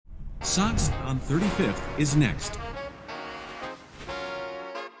Sox on 35th is next.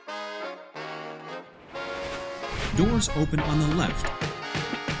 Doors open on the left.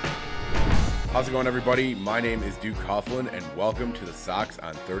 How's it going, everybody? My name is Duke Coughlin, and welcome to the Sox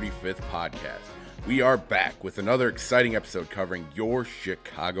on 35th podcast. We are back with another exciting episode covering your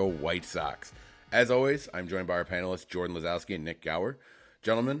Chicago White Sox. As always, I'm joined by our panelists, Jordan Lazowski and Nik Gaur.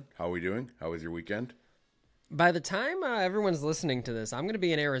 Gentlemen, how are we doing? How was your weekend? By the time everyone's listening to this, I'm going to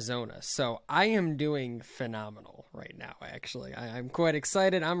be in Arizona, so I am doing phenomenal right now, actually. I'm quite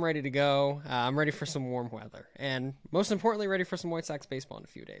excited. I'm ready to go. I'm ready for some warm weather, and most importantly, ready for some White Sox baseball in a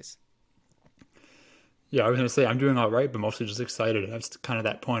few days. Yeah, I was going to say I'm doing all right, but mostly just excited. That's kind of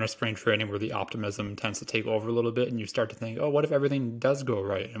that point of spring training where the optimism tends to take over a little bit, and you start to think, oh, what if everything does go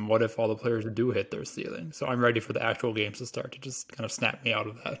right? And what if all the players do hit their ceiling? So I'm ready for the actual games to start to just kind of snap me out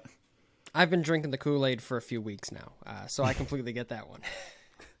of that. I've been drinking the Kool-Aid for a few weeks now, so I completely get that one.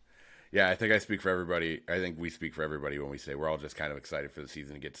 Yeah, I think I speak for everybody. I think we speak for everybody when we say we're all just kind of excited for the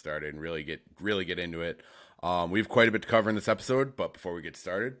season to get started and really get into it. We have quite a bit to cover in this episode, but before we get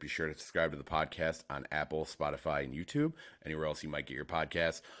started, be sure to subscribe to the podcast on Apple, Spotify, and YouTube, anywhere else you might get your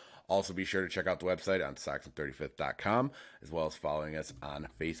podcasts. Also, be sure to check out the website on soxon35th.com, as well as following us on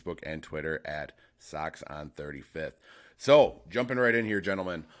Facebook and Twitter at soxon35th. So, jumping right in here,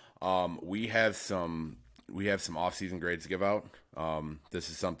 gentlemen, we have some off-season grades to give out. This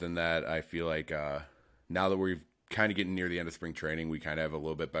is something that I feel like now that we're kind of getting near the end of spring training, we kind of have a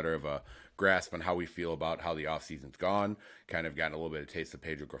little bit better of a grasp on how we feel about how the offseason's gone. Kind of gotten a little bit of taste of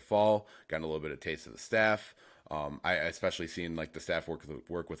Pedro Grifol, gotten a little bit of taste of the staff. I especially seen like the staff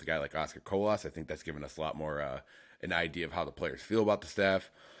work with a guy like Oscar Colas. I think that's given us a lot more an idea of how the players feel about the staff,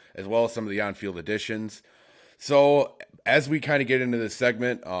 as well as some of the on-field additions. So as we kind of get into this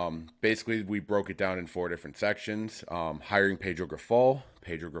segment, basically we broke it down in 4 different sections. Hiring Pedro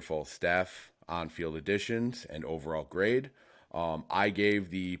Grifol's staff, on-field additions, and overall grade. I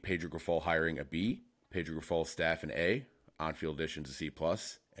gave the Pedro Grifol hiring a B, Pedro Grifol's staff an A, on-field additions a C+,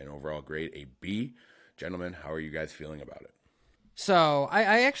 and overall grade a B. Gentlemen, how are you guys feeling about it? So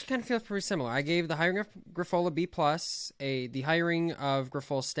I actually kind of feel pretty similar. I gave the hiring of Grifol a B+, the hiring of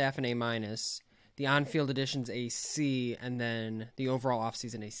Grifol's staff an A-, the on-field additions a C, and then the overall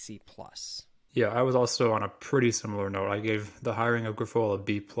offseason a C+. Yeah, I was also on a pretty similar note. I gave the hiring of Grifol a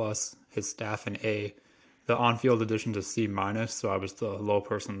B+, his staff an A, the on-field additions a C-, so I was the low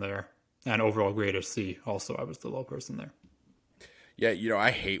person there, and overall grade a C, also I was the low person there. Yeah,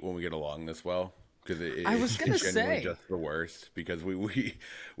 I hate when we get along this well. Because it's genuinely just the worst. Because we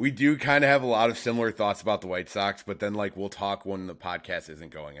do kind of have a lot of similar thoughts about the White Sox, but then like we'll talk when the podcast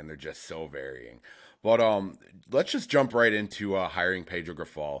isn't going, and they're just so varying. But let's just jump right into hiring Pedro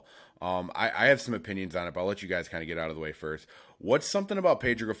Grifol. I have some opinions on it, but I'll let you guys kind of get out of the way first. What's something about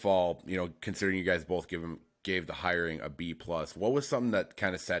Pedro Grifol? Considering you guys both gave the hiring a B+, what was something that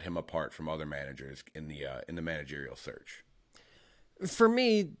kind of set him apart from other managers in the managerial search? For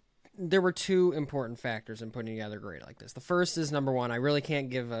me, there were 2 important factors in putting together a grade like this. The first is, number one, I really can't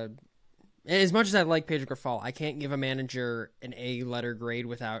give as much as I like Pedro Grifol, I can't give a manager an A-letter grade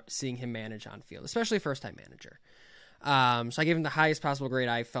without seeing him manage on field, especially a first-time manager. So I gave him the highest possible grade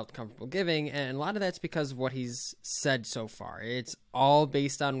I felt comfortable giving, and a lot of that's because of what he's said so far. It's all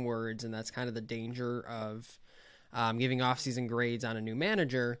based on words, and that's kind of the danger of giving off-season grades on a new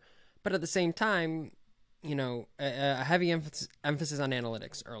manager. But at the same time, a heavy emphasis on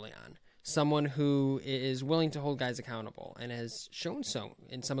analytics early on. Someone who is willing to hold guys accountable and has shown so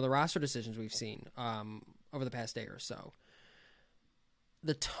in some of the roster decisions we've seen over the past day or so.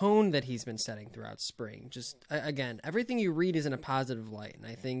 The tone that he's been setting throughout spring, just, again, everything you read is in a positive light. And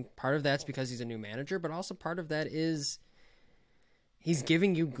I think part of that's because he's a new manager, but also part of that is he's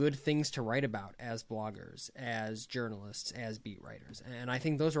giving you good things to write about as bloggers, as journalists, as beat writers. And I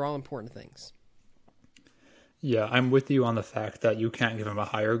think those are all important things. Yeah, I'm with you on the fact that you can't give him a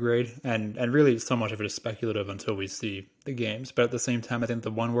higher grade, and really so much of it is speculative until we see the games. But at the same time, I think the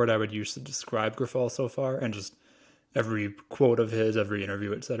one word I would use to describe Grifol so far, and just every quote of his, every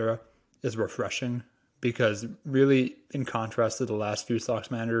interview, etc., is refreshing. Because really, in contrast to the last few Sox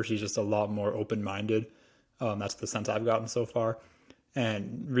managers, he's just a lot more open-minded. That's the sense I've gotten so far.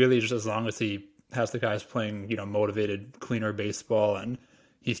 And really, just as long as he has the guys playing, motivated, cleaner baseball, and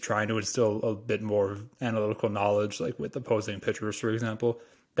he's trying to instill a bit more analytical knowledge, like with opposing pitchers, for example.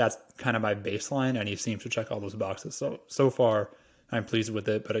 That's kind of my baseline, and he seems to check all those boxes. So far, I'm pleased with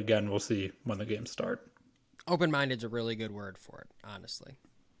it, but again, we'll see when the games start. Open-minded is a really good word for it, honestly.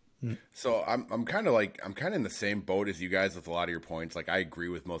 So I'm kind of in the same boat as you guys with a lot of your points. Like, I agree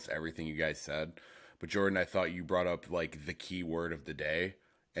with most everything you guys said. But Jordan, I thought you brought up like the key word of the day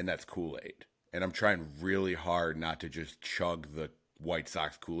and that's Kool-Aid. And I'm trying really hard not to just chug the White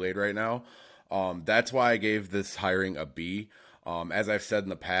Sox Kool-Aid right now. That's why I gave this hiring a B. As I've said in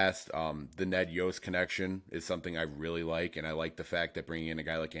the past, the Ned Yost connection is something I really like, and I like the fact that bringing in a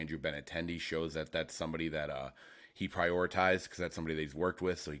guy like Andrew Benintendi shows that that's somebody that he prioritized, because that's somebody that he's worked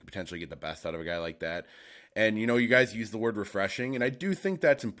with, so he could potentially get the best out of a guy like that. And, you guys use the word refreshing, and I do think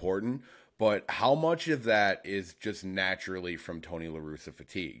that's important, but how much of that is just naturally from Tony La Russa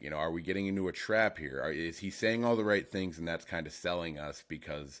fatigue? Are we getting into a trap here? Is he saying all the right things, and that's kind of selling us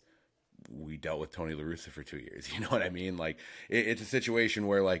because we dealt with Tony La Russa for 2 years? You know what I mean? Like, it's a situation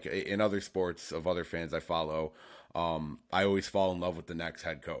where, like, in other sports of other fans I follow, I always fall in love with the next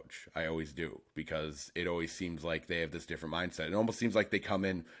head coach. I always do, because it always seems like they have this different mindset. It almost seems like they come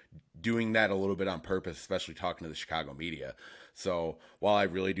in doing that a little bit on purpose, especially talking to the Chicago media. So while I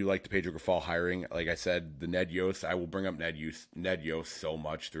really do like the Pedro Grifol hiring, like I said, the Ned Yost, I will bring up Ned Yost so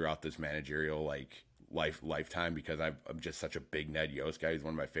much throughout this managerial lifetime, because I'm just such a big Ned Yost guy. He's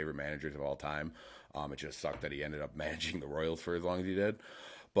one of my favorite managers of all time. It just sucked that he ended up managing the Royals for as long as he did.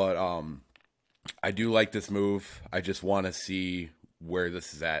 But I do like this move. I just want to see where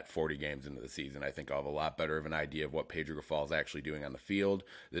this is at 40 games into the season. I think I'll have a lot better of an idea of what Pedro Grifol is actually doing on the field,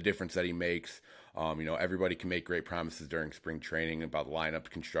 the difference that he makes. Everybody can make great promises during spring training about lineup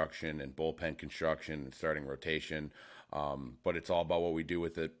construction and bullpen construction and starting rotation, but it's all about what we do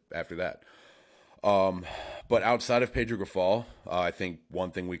with it after that. But outside of Pedro Grifol, I think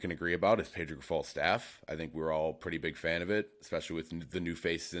one thing we can agree about is Pedro Grifol's staff. I think we're all pretty big fan of it, especially with the new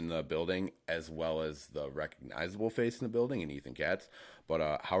faces in the building, as well as the recognizable face in the building in Ethan Katz.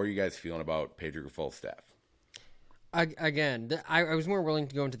 But how are you guys feeling about Pedro Grifol's staff? I was more willing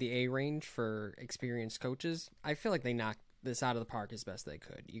to go into the A range for experienced coaches. I feel like they knocked this out of the park as best they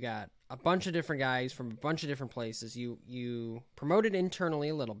could. You got a bunch of different guys from a bunch of different places. You promoted internally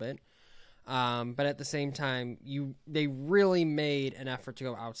a little bit. But at the same time, they really made an effort to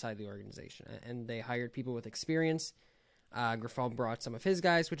go outside the organization, and they hired people with experience. Grifol brought some of his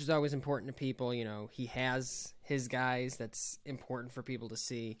guys, which is always important to people. He has his guys. That's important for people to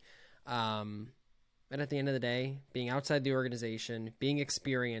see. And at the end of the day, being outside the organization, being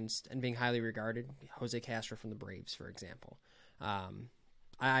experienced, and being highly regarded, Jose Castro from the Braves, for example,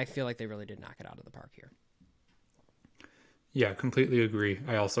 I feel like they really did knock it out of the park here. Yeah, completely agree.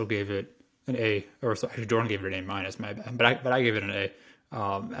 I also gave it an A, or so actually Jordan gave it an A minus, my bad, but I gave it an A.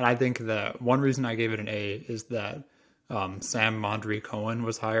 And I think that one reason I gave it an A is that Sam Mondry Cohen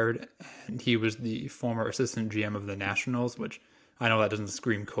was hired, and he was the former assistant GM of the Nationals, which I know that doesn't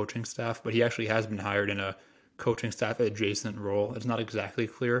scream coaching staff, but he actually has been hired in a coaching staff adjacent role. It's not exactly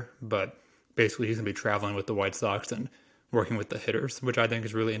clear, but basically he's going to be traveling with the White Sox and working with the hitters, which I think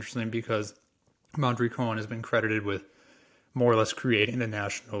is really interesting, because Mondry Cohen has been credited with more or less creating the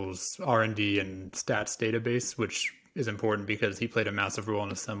Nationals R&D and stats database, which is important because he played a massive role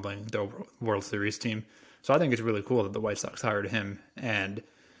in assembling the World Series team. So I think it's really cool that the White Sox hired him. And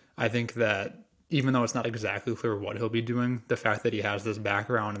I think that even though it's not exactly clear what he'll be doing, the fact that he has this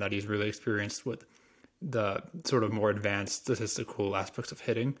background and that he's really experienced with the sort of more advanced statistical aspects of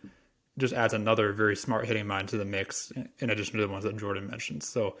hitting just adds another very smart hitting mind to the mix, in addition to the ones that Jordan mentioned.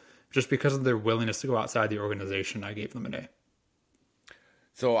 So just because of their willingness to go outside the organization, I gave them an A.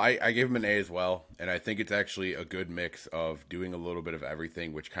 So I gave him an A as well, and I think it's actually a good mix of doing a little bit of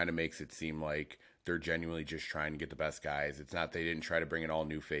everything, which kind of makes it seem like they're genuinely just trying to get the best guys. It's not, they didn't try to bring in all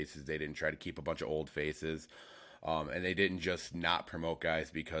new faces. They didn't try to keep a bunch of old faces, and they didn't just not promote guys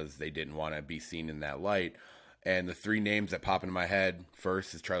because they didn't want to be seen in that light. And the three names that pop into my head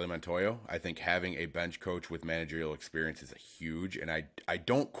first is Charlie Montoyo. I think having a bench coach with managerial experience is huge, and I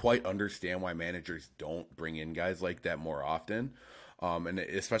don't quite understand why managers don't bring in guys like that more often. And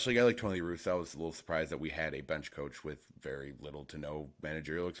especially a guy like Tony La Russa, I was a little surprised that we had a bench coach with very little to no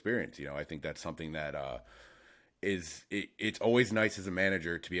managerial experience. I think that's something that it's always nice as a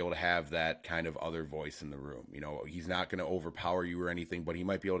manager to be able to have that kind of other voice in the room. He's not going to overpower you or anything, but he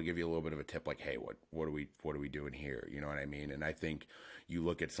might be able to give you a little bit of a tip, like, hey, what are we doing here? You know what I mean? And I think you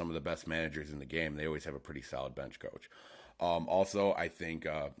look at some of the best managers in the game, they always have a pretty solid bench coach. Also, I think,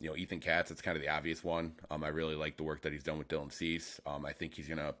 Ethan Katz, that's kind of the obvious one. I really like the work that he's done with Dylan Cease. I think he's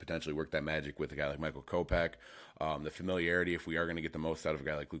going to potentially work that magic with a guy like Michael Kopech. The familiarity, if we are going to get the most out of a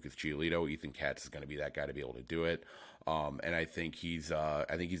guy like Lucas Giolito, Ethan Katz is going to be that guy to be able to do it. And I think he's done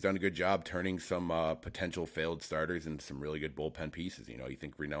a good job turning some potential failed starters into some really good bullpen pieces. You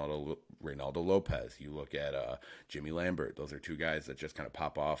think Reynaldo Lopez, you look at Jimmy Lambert. Those are two guys that just kind of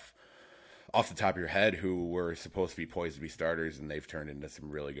pop off the top of your head who were supposed to be poised to be starters, and they've turned into some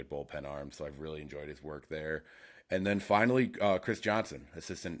really good bullpen arms. So I've really enjoyed his work there. And then finally, Chris Johnson,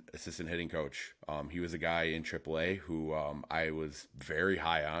 assistant hitting coach. He was a guy in AAA who I was very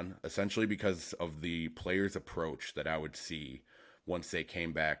high on, essentially because of the player's approach that I would see once they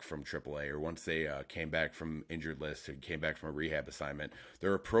came back from AAA or once they came back from injured list or came back from a rehab assignment.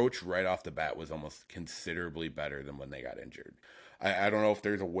 Their approach right off the bat was almost considerably better than when they got injured. I don't know if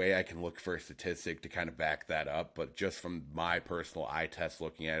there's a way I can look for a statistic to kind of back that up, but just from my personal eye test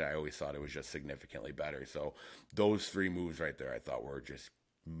looking at it, I always thought it was just significantly better. So those 3 moves right there, I thought were just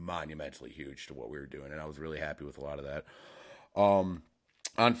monumentally huge to what we were doing, and I was really happy with a lot of that.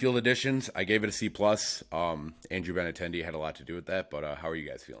 On-field additions, I gave it a C+. Andrew Benintendi had a lot to do with that, but how are you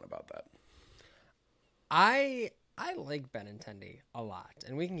guys feeling about that? I like Benintendi a lot,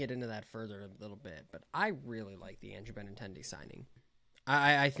 and we can get into that further a little bit, but I really like the Andrew Benintendi signing.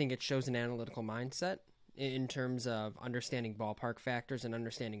 I think it shows an analytical mindset in terms of understanding ballpark factors and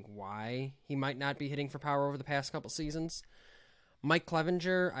understanding why he might not be hitting for power over the past couple seasons. Mike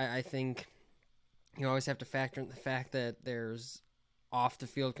Clevenger, I think you always have to factor in the fact that there's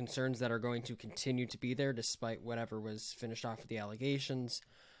off-the-field concerns that are going to continue to be there despite whatever was finished off with the allegations.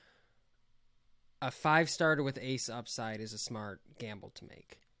 A 5-starter with ace upside is a smart gamble to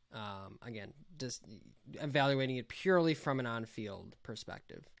make. Again, just evaluating it purely from an on-field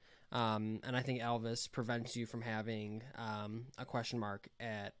perspective. And I think Elvis prevents you from having a question mark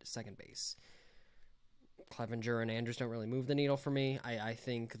at second base. Clevenger and Andrews don't really move the needle for me. I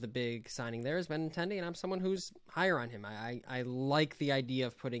think the big signing there has been Benintendi, and I'm someone who's higher on him. I like the idea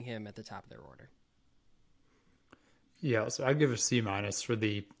of putting him at the top of their order. Yeah, so I'd give a C- for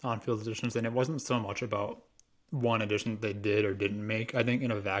the on-field additions, and it wasn't so much about one addition they did or didn't make. I think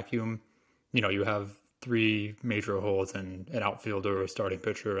in a vacuum, you have 3 major holes in an outfielder, a starting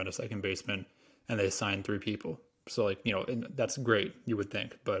pitcher, and a second baseman, and they signed 3 people. So, and that's great, you would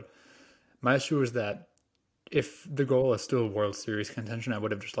think. But my issue is that if the goal is still World Series contention, I would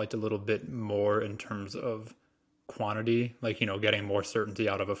have just liked a little bit more in terms of quantity, getting more certainty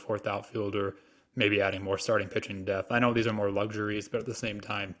out of a 4th outfielder, maybe adding more starting pitching depth. I know these are more luxuries, but at the same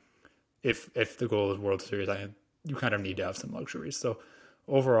time, if the goal is World Series, you kind of need to have some luxuries. So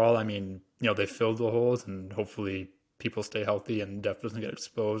overall, they filled the holes, and hopefully people stay healthy and depth doesn't get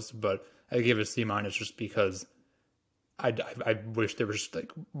exposed. But I give it a C- just because I wish there was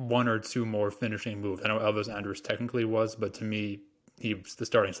just 1 or 2 more finishing moves. I know Elvis Andrus technically was, but to me, he was the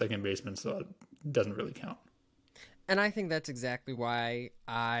starting second baseman, so it doesn't really count. And I think that's exactly why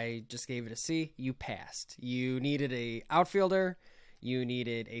I just gave it a C. You passed. You needed a outfielder, you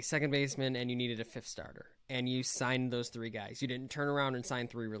needed a second baseman, and you needed a 5th starter. And you signed those 3 guys. You didn't turn around and sign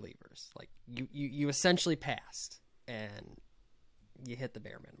 3 relievers. You essentially passed, and you hit the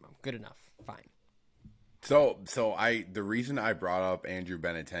bare minimum. Good enough. Fine. So the reason I brought up Andrew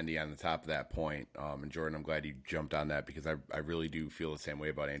Benintendi on the top of that point, and Jordan, I'm glad you jumped on that because I really do feel the same way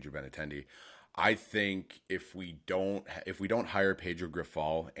about Andrew Benintendi. I think if we don't hire Pedro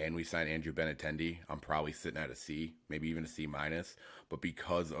Grifol and we sign Andrew Benintendi, I'm probably sitting at a C, maybe even a C-. But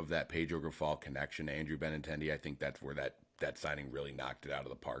because of that Pedro Grifol connection to Andrew Benintendi, I think that's where that signing really knocked it out of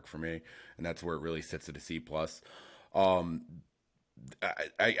the park for me, and that's where it really sits at a C+. I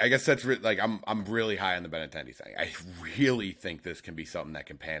guess that's I'm really high on the Benintendi thing. I really think this can be something that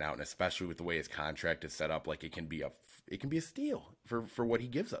can pan out, and especially with the way his contract is set up, it can be a steal for what he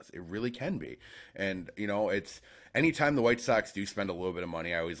gives us. It really can be. And it's anytime the White Sox do spend a little bit of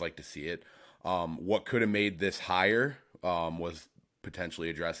money, I always like to see it. What could have made this higher was potentially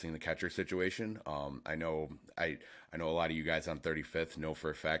addressing the catcher situation. I know a lot of you guys on 35th know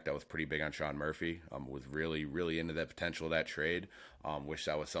for a fact I was pretty big on Sean Murphy. Was really, really into that potential of that trade. Wish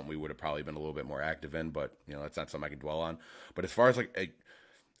that was something we would have probably been a little bit more active in, but that's not something I can dwell on. But as far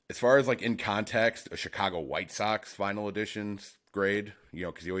as in context, a Chicago White Sox final editions grade,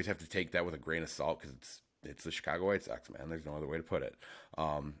 because you always have to take that with a grain of salt because it's the Chicago White Sox, man. There's no other way to put it.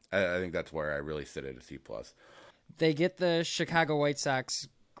 I think that's where I really sit at a C+. They get the Chicago White Sox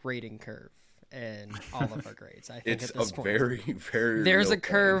grading curve in all of our grades. I think it's at this a point, very, very there's real a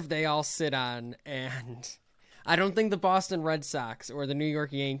curve thing. they all sit on, and I don't think the Boston Red Sox or the New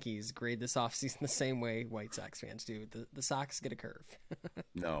York Yankees grade this offseason the same way White Sox fans do. The Sox get a curve.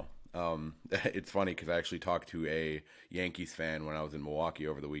 No. It's funny because I actually talked to a Yankees fan when I was in Milwaukee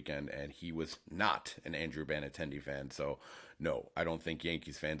over the weekend, and he was not an Andrew Benintendi fan. So, no, I don't think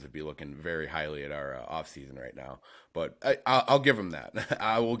Yankees fans would be looking very highly at our offseason right now. But I'll give him that.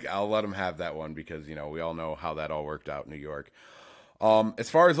 I'll let him have that one because we all know how that all worked out in New York. As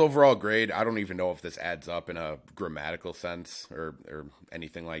far as overall grade, I don't even know if this adds up in a grammatical sense or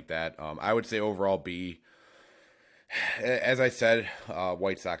anything like that. I would say overall B. As I said,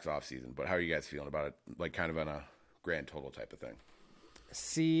 White Sox offseason, but how are you guys feeling about it? Kind of on a grand total type of thing.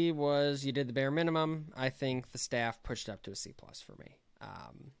 C was you did the bare minimum. I think the staff pushed up to a C+ for me.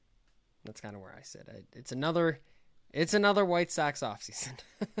 That's kind of where I sit. It's another White Sox offseason.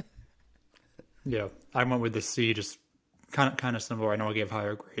 Yeah, I went with the C, just kind of similar. I know I gave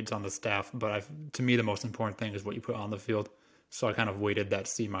higher grades on the staff, but to me the most important thing is what you put on the field. So I kind of weighted that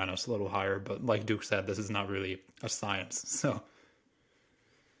C- a little higher. But like Duke said, this is not really a science. So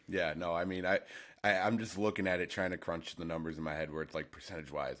yeah, no, I mean, I'm just looking at it, trying to crunch the numbers in my head where it's like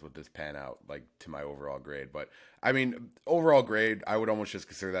percentage-wise, would this pan out like to my overall grade? But I mean, overall grade, I would almost just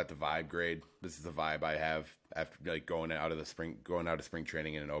consider that the vibe grade. This is the vibe I have after like going out of spring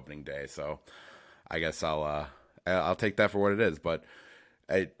training in an opening day. So I guess I'll take that for what it is. But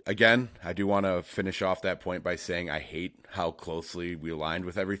I do want to finish off that point by saying I hate how closely we aligned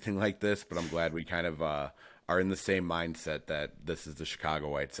with everything like this, but I'm glad we kind of are in the same mindset that this is the Chicago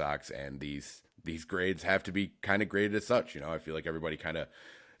White Sox, and these grades have to be kind of graded as such. I feel like everybody kind of,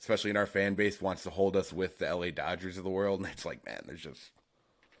 especially in our fan base, wants to hold us with the LA Dodgers of the world, and it's like, man, there's just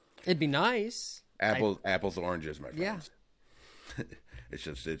It'd be nice. apples to oranges, my friends. Yeah. It's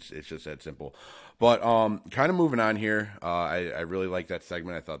just that simple. But kind of moving on here, I really like that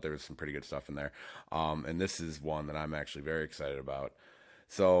segment. I thought there was some pretty good stuff in there. And this is one that I'm actually very excited about.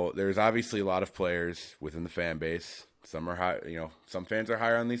 So there's obviously a lot of players within the fan base. Some are high, some fans are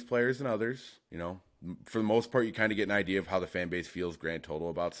higher on these players than others. For the most part, you kind of get an idea of how the fan base feels grand total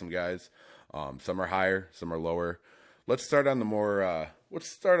about some guys. Some are higher, some are lower. Let's start on the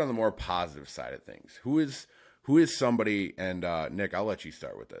more positive side of things. Who is somebody, and Nick, I'll let you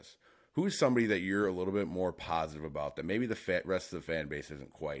start with this. Who is somebody that you're a little bit more positive about that maybe the rest of the fan base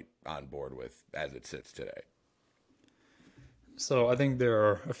isn't quite on board with as it sits today? So I think there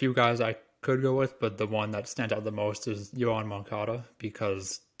are a few guys I could go with, but the one that stands out the most is Yoan Moncada,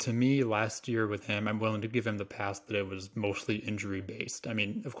 because to me last year with him, I'm willing to give him the pass that it was mostly injury based. I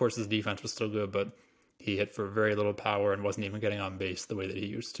mean, of course his defense was still good, but he hit for very little power and wasn't even getting on base the way that he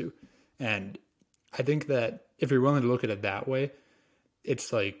used to. And I think that if you're willing to look at it that way,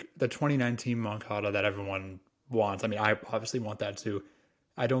 it's like the 2019 Moncada that everyone wants. I mean, I obviously want that too.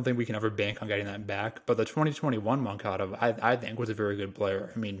 I don't think we can ever bank on getting that back. But the 2021 Moncada, I think, was a very good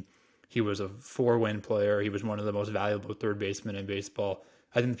player. I mean, he was a 4-win player. He was one of the most valuable third basemen in baseball.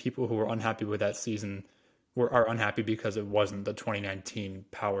 I think the people who were unhappy with that season are unhappy because it wasn't the 2019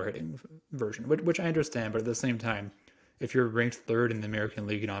 power hitting version, which I understand. But at the same time, if you're ranked third in the American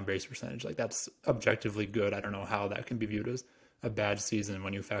League in on-base percentage, like that's objectively good. I don't know how that can be viewed as a bad season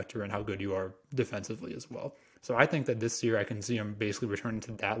when you factor in how good you are defensively as well. So I think that this year I can see him basically returning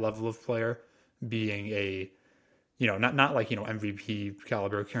to that level of player, being a, not like, MVP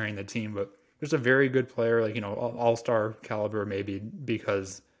caliber carrying the team, but just a very good player, like, all-star caliber maybe,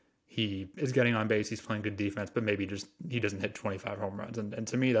 because he is getting on base, he's playing good defense, but maybe just he doesn't hit 25 home runs. And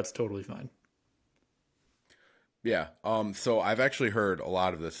to me, that's totally fine. Yeah. So I've actually heard a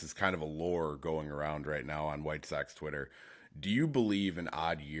lot of this is kind of a lore going around right now on White Sox Twitter. Do you believe in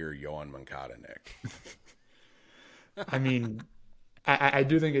odd year Yoan Moncada, Nick? I mean, I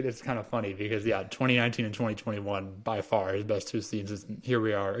do think it's kind of funny because, 2019 and 2021 by far his best two seasons. And here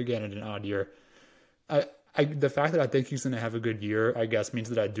we are again in an odd year. The fact that I think he's going to have a good year, I guess, means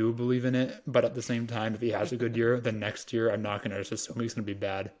that I do believe in it. But at the same time, if he has a good year, then next year I'm not going to just assume he's going to be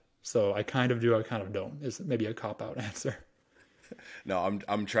bad. So I kind of do, I kind of don't. Is maybe a cop-out answer. No,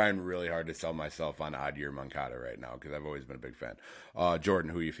 I'm trying really hard to sell myself on odd year Moncada right now because I've always been a big fan.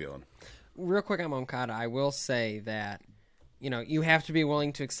 Jordan, who are you feeling? Real quick on Moncada, I will say that, you have to be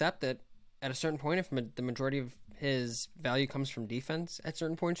willing to accept that at a certain point, if the majority of his value comes from defense at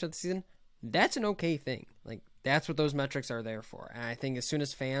certain points of the season, that's an okay thing. Like, that's what those metrics are there for. And I think as soon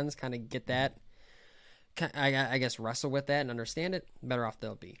as fans kind of get that, I guess wrestle with that and understand it, better off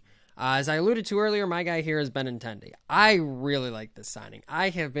they'll be. As I alluded to earlier, my guy here is Benintendi. I really like this signing. I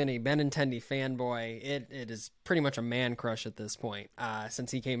have been a Benintendi fanboy. It is pretty much a man crush at this point since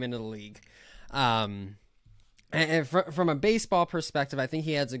he came into the league. And from a baseball perspective, I think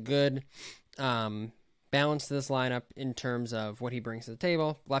he adds a good balance to this lineup in terms of what he brings to the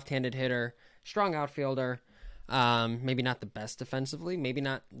table. Left-handed hitter, strong outfielder, maybe not the best defensively, maybe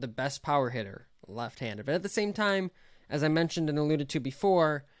not the best power hitter left-handed. But at the same time, as I mentioned and alluded to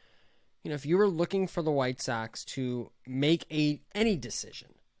before, if you were looking for the White Sox to make any decision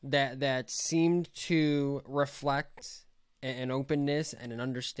that seemed to reflect an openness and an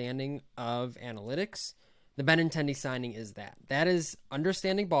understanding of analytics, the Benintendi signing is that. That is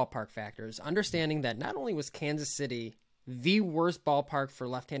understanding ballpark factors, understanding that not only was Kansas City the worst ballpark for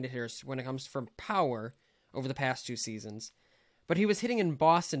left-handed hitters when it comes from power over the past two seasons, but he was hitting in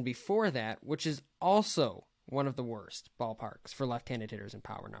Boston before that, which is also one of the worst ballparks for left-handed hitters in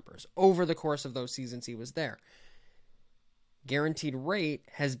power numbers over the course of those seasons he was there. Guaranteed rate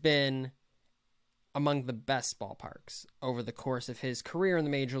has been among the best ballparks over the course of his career in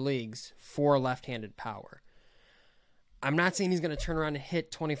the major leagues for left-handed power. I'm not saying he's going to turn around and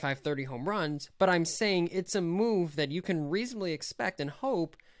hit 25, 30 home runs, but I'm saying it's a move that you can reasonably expect and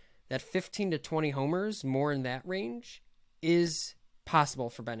hope that 15 to 20 homers, more in that range, is possible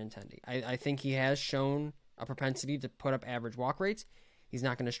for Benintendi. I think he has shown a propensity to put up average walk rates. He's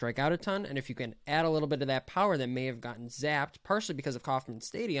not going to strike out a ton, and if you can add a little bit of that power that may have gotten zapped, partially because of Kauffman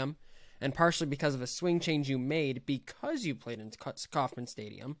Stadium, and partially because of a swing change you made because you played in Kauffman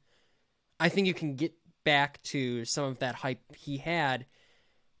Stadium, I think you can get back to some of that hype he had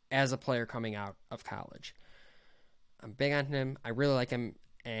as a player coming out of college. I'm big on him. I really like him,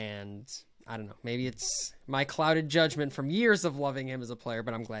 and I don't know, maybe it's my clouded judgment from years of loving him as a player,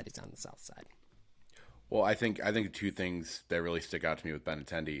 but I'm glad he's on the South Side. Well, I think two things that really stick out to me with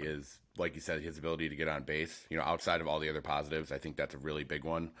Benintendi is, like you said, his ability to get on base. Outside of all the other positives, I think that's a really big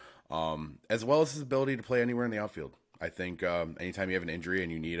one. As well as his ability to play anywhere in the outfield. I think anytime you have an injury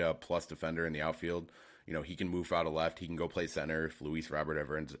and you need a plus defender in the outfield, he can move out of left. He can go play center if Luis Robert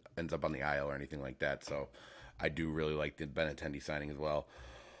ever ends up on the IL or anything like that. So I do really like the Benintendi signing as well.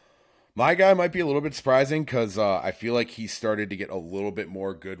 My guy might be a little bit surprising because I feel like he started to get a little bit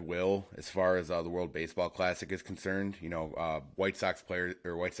more goodwill as far as the World Baseball Classic is concerned. White Sox players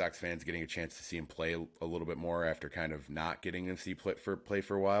or White Sox fans getting a chance to see him play a little bit more after kind of not getting to see play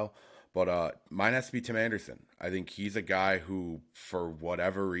for a while. But mine has to be Tim Anderson. I think he's a guy who, for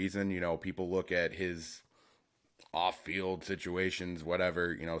whatever reason, people look at his off-field situations,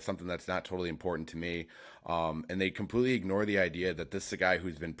 whatever, something that's not totally important to me. And they completely ignore the idea that this is a guy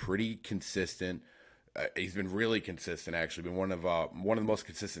who's been pretty consistent. He's been really consistent, actually. Been one of the most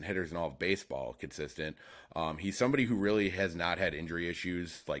consistent hitters in all of baseball. Consistent. He's somebody who really has not had injury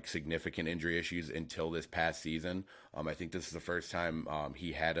issues, like significant injury issues, until this past season. I think this is the first time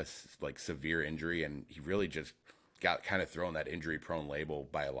he had a severe injury, and he really just got kind of thrown that injury-prone label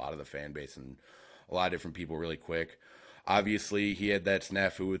by a lot of the fan base and a lot of different people really quick. Obviously, he had that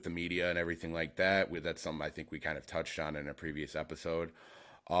snafu with the media and everything like that. That's something I think we kind of touched on in a previous episode.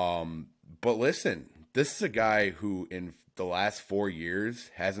 But listen, this is a guy who in the last 4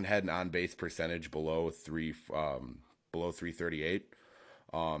 years hasn't had an on-base percentage below 338,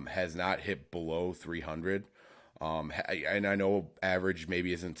 has not hit below 300. And I know average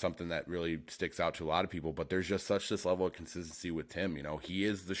maybe isn't something that really sticks out to a lot of people, but there's just such this level of consistency with Tim. He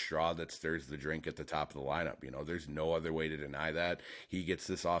is the straw that stirs the drink at the top of the lineup. There's no other way to deny that. He gets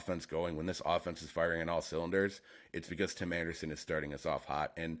this offense going. When this offense is firing on all cylinders, it's because Tim Anderson is starting us off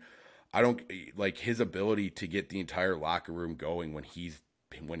hot. And I don't like his ability to get the entire locker room going when he's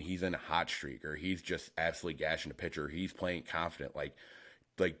in a hot streak, or he's just absolutely gashing a pitcher, or he's playing confident. Like,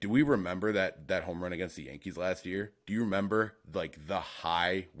 do we remember that home run against the Yankees last year? Do you remember the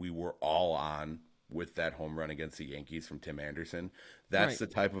high we were all on with that home run against the Yankees from Tim Anderson? That's right.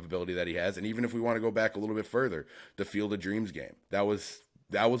 The type of ability that he has. And even if we want to go back a little bit further, the Field of Dreams game, that was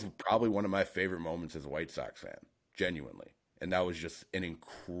probably one of my favorite moments as a White Sox fan, genuinely. And that was just an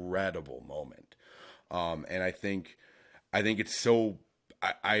incredible moment. And I think it's so.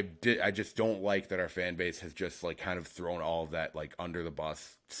 I just don't like that our fan base has just kind of thrown all of that under the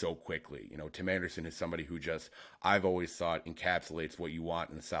bus so quickly. Tim Anderson is somebody who I've always thought encapsulates what you want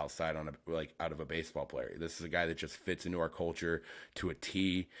in the South Side out of a baseball player. This is a guy that just fits into our culture to a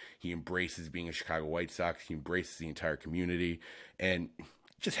T. He embraces being a Chicago White Sox. He embraces the entire community, and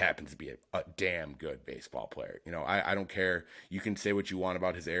just happens to be a damn good baseball player. I don't care. You can say what you want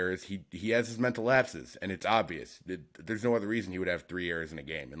about his errors. He has his mental lapses, and it's obvious. There's no other reason he would have 3 errors in a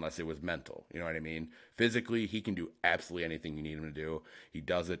game unless it was mental. You know what I mean? Physically, he can do absolutely anything you need him to do. He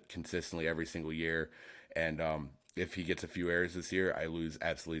does it consistently every single year. And if he gets a few errors this year, I lose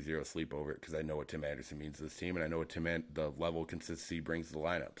absolutely zero sleep over it because I know what Tim Anderson means to this team, and I know what the level of consistency brings to the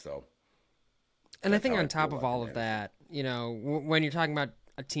lineup. So, and I think on top of all of that, when you're talking about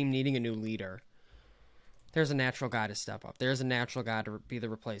a team needing a new leader, there's a natural guy to step up. There's a natural guy to be the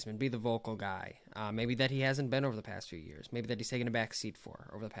replacement, be the vocal guy. Maybe that he hasn't been over the past few years. Maybe that he's taken a back seat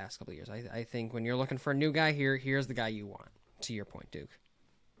for over the past couple of years. I think when you're looking for a new guy here's the guy you want, to your point, Duke.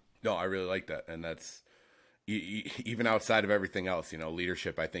 No, I really like that. And that's even outside of everything else,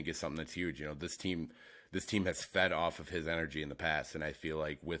 leadership, I think, is something that's huge. This team has fed off of his energy in the past. And I feel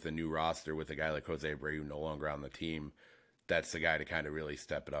like with a new roster, with a guy like Jose Abreu no longer on the team, that's the guy to kind of really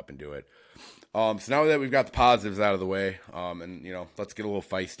step it up and do it. So now that we've got the positives out of the way, and let's get a little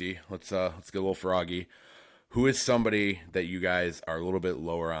feisty. Let's get a little froggy. Who is somebody that you guys are a little bit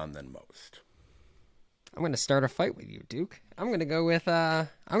lower on than most? I'm going to start a fight with you, Duke. I'm going to go with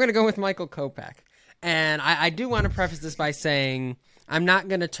Michael Kopech. And I do want to preface this by saying I'm not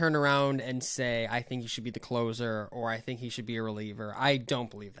going to turn around and say I think he should be the closer or I think he should be a reliever. I don't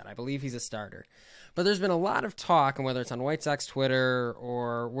believe that. I believe he's a starter. But there's been a lot of talk, and whether it's on White Sox Twitter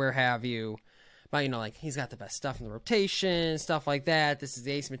or where have you, about, like, he's got the best stuff in the rotation, stuff like that. This is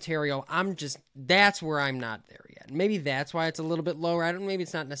the ace material. That's where I'm not there yet. Maybe that's why it's a little bit lower. Maybe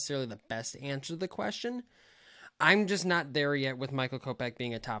it's not necessarily the best answer to the question. I'm just not there yet with Michael Kopech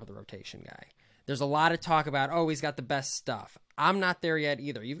being a top of the rotation guy. There's a lot of talk about, he's got the best stuff. I'm not there yet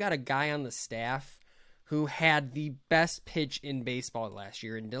either. You've got a guy on the staff who had the best pitch in baseball last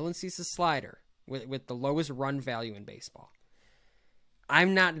year in Dylan Cease's slider with the lowest run value in baseball.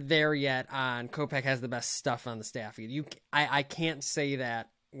 I'm not there yet on Kopech has the best stuff on the staff. I can't say that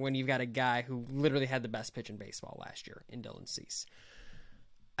when you've got a guy who literally had the best pitch in baseball last year in Dylan Cease.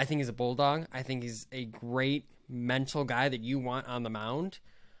 I think he's a bulldog. I think he's a great mental guy that you want on the mound.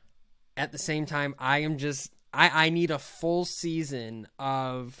 At the same time, I need a full season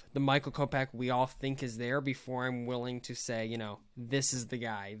of the Michael Kopech we all think is there before I'm willing to say, this is the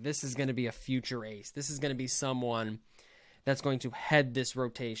guy. This is going to be a future ace. This is going to be someone that's going to head this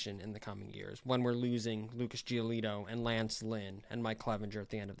rotation in the coming years when we're losing Lucas Giolito and Lance Lynn and Mike Clevenger at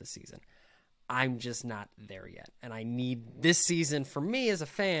the end of the season. I'm just not there yet. And I need this season, for me as a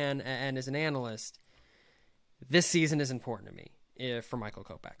fan and as an analyst, this season is important to me for Michael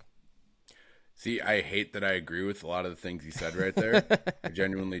Kopech. See, I hate that I agree with a lot of the things you said right there. I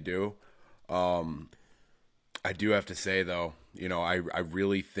genuinely do. I do have to say, though, I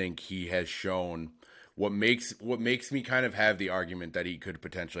really think he has shown what makes me kind of have the argument that he could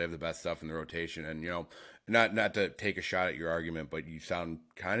potentially have the best stuff in the rotation. And, not to take a shot at your argument, but you sound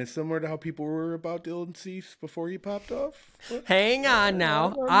kind of similar to how people were about Dylan Cease before he popped off. Hang on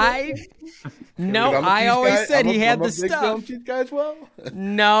now. I always said he had the stuff. Guy as well.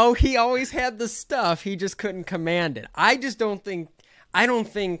 No, he always had the stuff. He just couldn't command it. I don't think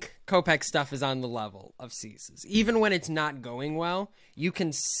Kopech's stuff is on the level of Cease's. Even when it's not going well, you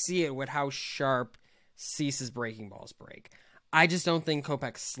can see it with how sharp Cease's breaking balls break. I just don't think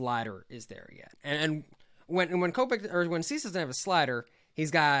Kopech's slider is there yet. And when Cease doesn't have a slider,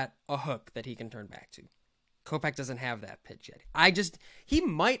 he's got a hook that he can turn back to. Kopech doesn't have that pitch yet. He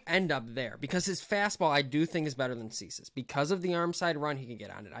might end up there because his fastball I do think is better than Cease's. Because of the arm side run he can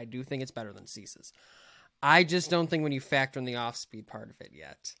get on it, I do think it's better than Cease's. I just don't think when you factor in the off-speed part of it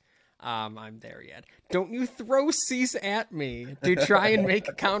yet, I'm there yet. Don't you throw Cease at me to try and make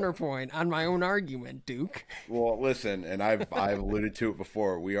a counterpoint on my own argument, Duke. Well, listen, and I've alluded to it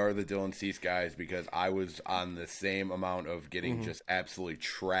before. We are the Dylan Cease guys because I was on the same amount of getting just absolutely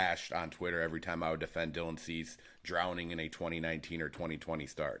trashed on Twitter every time I would defend Dylan Cease drowning in a 2019 or 2020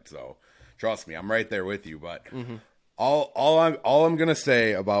 start. So trust me, I'm right there with you. But all I'm gonna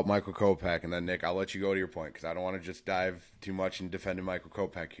say about Michael Kopech, and then Nick, I'll let you go to your point because I don't want to just dive too much in defending Michael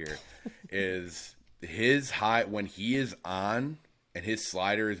Kopech here, is his high when he is on and his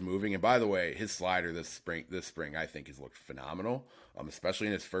slider is moving. And by the way, his slider this spring I think has looked phenomenal, especially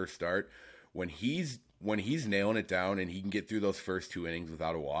in his first start. When he's nailing it down and he can get through those first 2 innings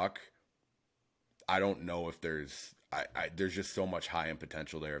without a walk, I don't know if there's just so much high end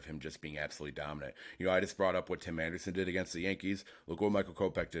potential there of him just being absolutely dominant. I just brought up what Tim Anderson did against the Yankees. Look what Michael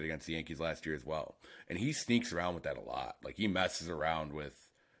Kopech did against the Yankees last year as well. And he sneaks around with that a lot. Like, he messes around with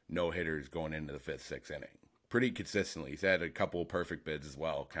no-hitters going into the 5th, 6th inning pretty consistently. He's had a couple of perfect bids as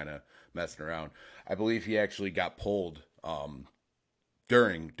well, kind of messing around. I believe he actually got pulled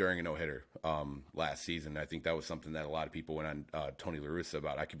during a no-hitter last season. I think that was something that a lot of people went on Tony La Russa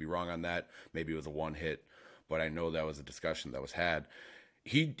about. I could be wrong on that. Maybe it was a one-hit. But I know that was a discussion that was had.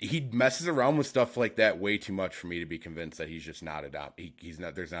 He messes around with stuff like that way too much for me to be convinced that he's just not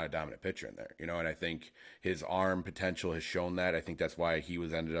there's not a dominant pitcher in there, and I think his arm potential has shown that. I think that's why he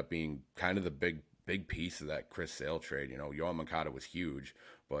ended up being kind of the big piece of that Chris Sale trade. Yoan Moncada was huge,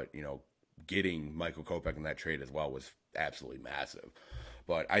 but getting Michael Kopech in that trade as well was absolutely massive.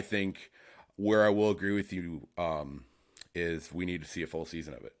 But I think where I will agree with you is we need to see a full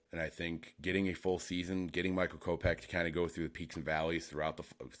season of it. And I think getting a full season, getting Michael Kopech to kind of go through the peaks and valleys throughout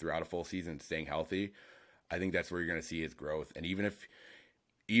a full season and staying healthy, I think that's where you're going to see his growth. And even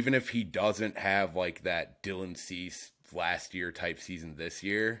if he doesn't have like that Dylan Cease last year type season this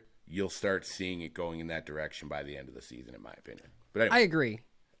year, you'll start seeing it going in that direction by the end of the season, in my opinion. But anyway. I agree.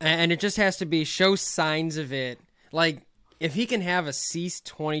 And it just has to show signs of it. Like, if he can have a Cease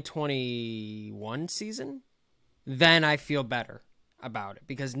 2021 season, then I feel better about it,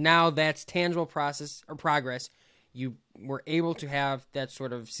 because now that's tangible process or progress. You were able to have that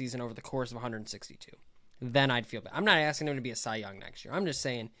sort of season over the course of 162. then I'd feel bad. I'm not asking him to be a Cy Young next year. I'm just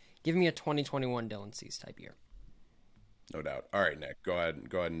saying, give me a 2021 Dylan Cease type year. No doubt. All right, Nick, go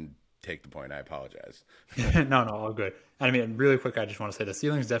ahead and take the point. I apologize. No, all good. I mean, really quick, I just want to say the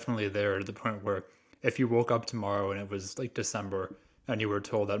ceiling's definitely there to the point where if you woke up tomorrow and it was like December and you were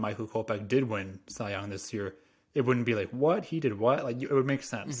told that Michael Kopech did win Cy Young this year, it wouldn't be like, what? He did what? Like, it would make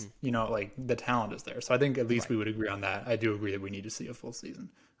sense. Like the talent is there. So I think at least we would agree on that. I do agree that we need to see a full season.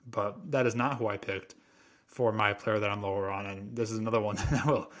 But that is not who I picked for my player that I'm lower on. And this is another one that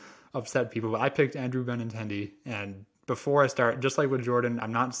will upset people. But I picked Andrew Benintendi. And before I start, just like with Jordan,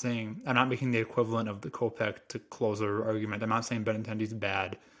 I'm not making the equivalent of the Kopech to closer argument. I'm not saying Benintendi's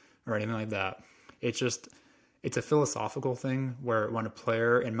bad or anything like that. It's a philosophical thing where when a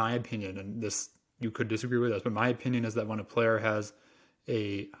player, in my opinion, and this, you could disagree with us, but my opinion is that when a player has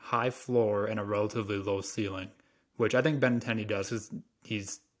a high floor and a relatively low ceiling, which I think Benintendi does,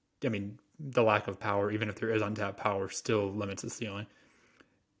 because the lack of power, even if there is untapped power, still limits the ceiling.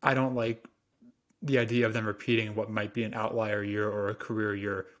 I don't like the idea of them repeating what might be an outlier year or a career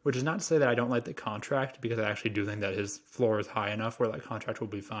year, which is not to say that I don't like the contract, because I actually do think that his floor is high enough where that contract will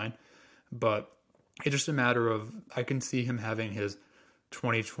be fine. But it's just a matter of, I can see him having his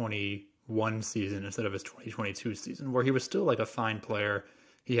 2021 season instead of his 2022 season, where he was still like a fine player.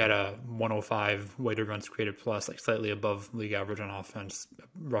 He had a 105 weighted runs created plus, like slightly above league average on offense,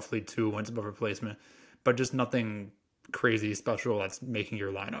 roughly 2 wins above replacement, but just nothing crazy special that's making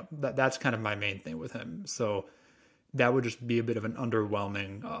your lineup. That's kind of my main thing with him. So that would just be a bit of an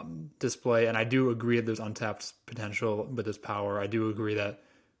underwhelming display. And I do agree that there's untapped potential with his power. I do agree that,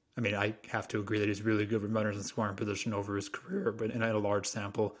 I have to agree that he's really good with runners in scoring position over his career, but in a large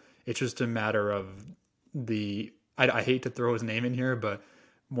sample, it's just a matter of I hate to throw his name in here, but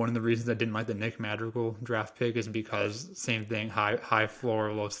one of the reasons I didn't like the Nick Madrigal draft pick is because same thing, high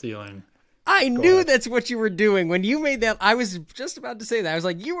floor, low ceiling. I knew that's what you were doing. When you made that, I was just about to say that. I was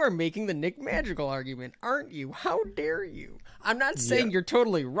like, you are making the Nick Madrigal argument, aren't you? How dare you? I'm not saying you're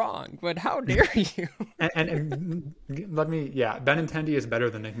totally wrong, but how dare you? and Benintendi is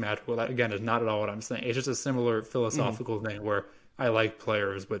better than Nick Madrigal. That, again, is not at all what I'm saying. It's just a similar philosophical thing where I like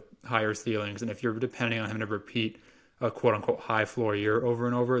players with higher ceilings, and if you're depending on him to repeat a quote-unquote high floor year over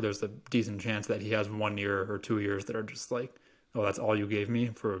and over, there's a decent chance that he has 1 year or 2 years that are just like, oh, that's all you gave me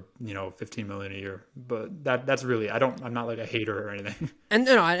for, $15 million a year. But that's really, I'm not like a hater or anything. And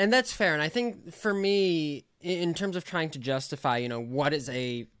and that's fair. And I think for me, in terms of trying to justify, what is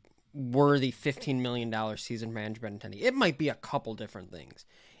a worthy $15 million season for Andrew Benintendi, it might be a couple different things.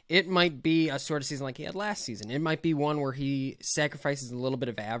 It might be a sort of season like he had last season. It might be one where he sacrifices a little bit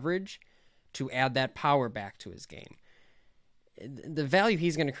of average to add that power back to his game. The value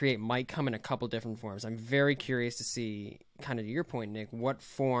he's going to create might come in a couple different forms. I'm very curious to see, kind of to your point, Nick, what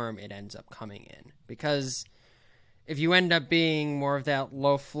form it ends up coming in. Because if you end up being more of that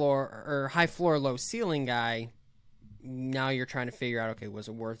low floor or high floor, low ceiling guy, now you're trying to figure out, okay, was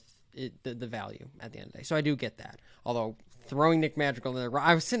it worth it, the value at the end of the day? So I do get that. Although throwing Nick Madrigal in there,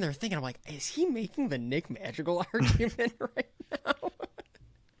 I was sitting there thinking, I'm like, is he making the Nick Madrigal argument right now?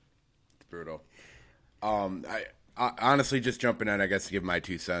 It's brutal. I honestly, just jumping in, I guess, to give my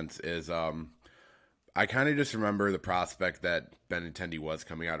 2 cents is I kind of just remember the prospect that Benintendi was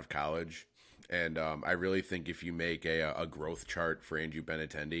coming out of college. And I really think if you make a growth chart for Andrew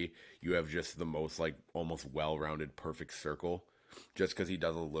Benintendi, you have just the most almost well-rounded perfect circle, just because he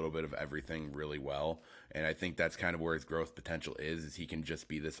does a little bit of everything really well. And I think that's kind of where his growth potential is he can just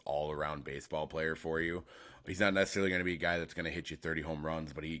be this all-around baseball player for you. He's not necessarily going to be a guy that's going to hit you 30 home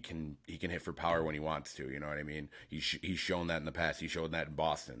runs, but he can hit for power when he wants to. You know what I mean? He's shown that in the past. He showed that in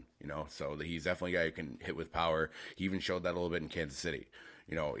Boston. So he's definitely a guy who can hit with power. He even showed that a little bit in Kansas City.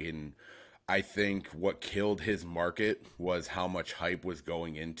 I think what killed his market was how much hype was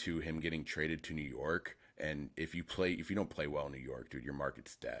going into him getting traded to New York. And if you don't play well in New York, dude, your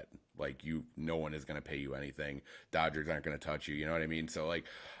market's dead. No one is going to pay you anything. Dodgers aren't going to touch you. You know what I mean? So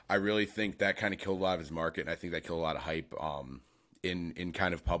I really think that kind of killed a lot of his market, and I think that killed a lot of hype in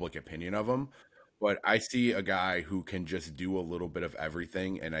kind of public opinion of him. But I see a guy who can just do a little bit of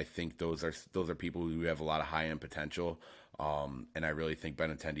everything, and I think those are people who have a lot of high end potential. And I really think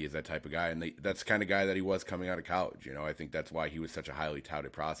Benintendi is that type of guy, and that's the kind of guy that he was coming out of college. I think that's why he was such a highly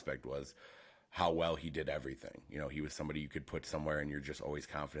touted prospect, was how well he did everything. He was somebody you could put somewhere and you're just always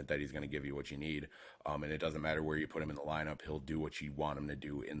confident that he's going to give you what you need. And it doesn't matter where you put him in the lineup, he'll do what you want him to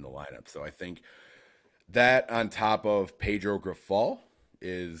do in the lineup. So I think that, on top of Pedro Grifol,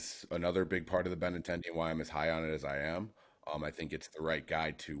 is another big part of the Benintendi and why I'm as high on it as I am. I think it's the right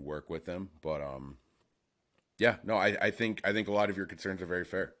guy to work with him. But I think a lot of your concerns are very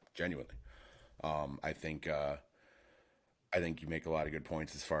fair, genuinely. I think you make a lot of good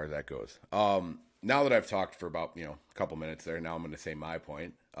points as far as that goes. Now that I've talked for about a couple minutes there, now I'm going to say my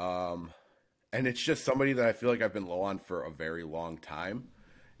point. And it's just somebody that I feel like I've been low on for a very long time.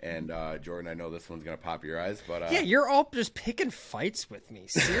 And Jordan, I know this one's going to pop your eyes, but yeah, you're all just picking fights with me.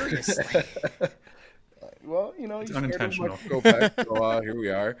 Seriously. well, you unintentional. Go back. So here we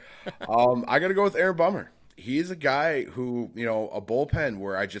are. I got to go with Aaron Bummer. He is a guy who, a bullpen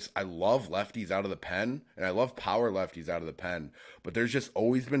where I love lefties out of the pen, and I love power lefties out of the pen, but there's just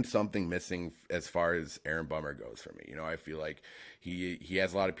always been something missing as far as Aaron Bummer goes for me. I feel like he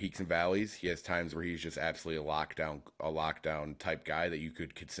has a lot of peaks and valleys. He has times where he's just absolutely a lockdown type guy that you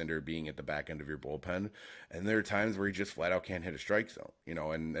could consider being at the back end of your bullpen. And there are times where he just flat out can't hit a strike zone,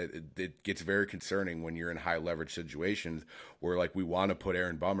 and it gets very concerning when you're in high leverage situations where like we want to put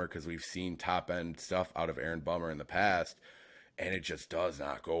Aaron Bummer because we've seen top end stuff out of Aaron Bummer in the past. And it just does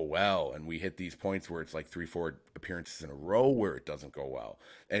not go well. And we hit these points where it's like 3-4 appearances in a row where it doesn't go well.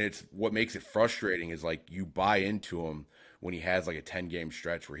 And it's what makes it frustrating is like you buy into him when he has like a 10-game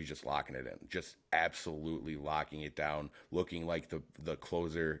stretch where he's just locking it in, just absolutely locking it down, looking like the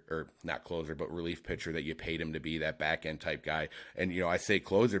closer, or not closer, but relief pitcher that you paid him to be, that back end type guy. And, I say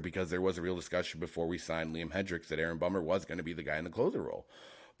closer because there was a real discussion before we signed Liam Hendricks that Aaron Bummer was going to be the guy in the closer role.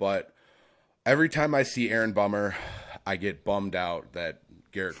 But every time I see Aaron Bummer, I get bummed out that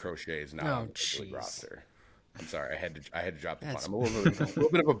Garrett Crochet is not on the roster. I'm sorry, I had to drop the pun. I'm a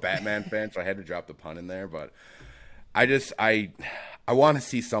little bit of a Batman fan, so I had to drop the pun in there. But I want to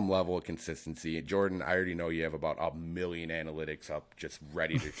see some level of consistency. Jordan, I already know you have about 1 million analytics up, just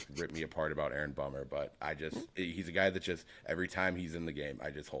ready to rip me apart about Aaron Bummer. But he's a guy that just every time he's in the game, I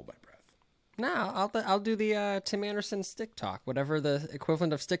just hold my breath. No, I'll do the Tim Anderson stick talk, whatever the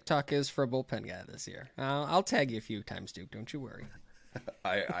equivalent of stick talk is for a bullpen guy this year. I'll tag you a few times, Duke. Don't you worry.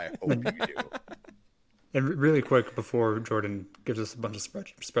 I hope you do. And really quick before Jordan gives us a bunch of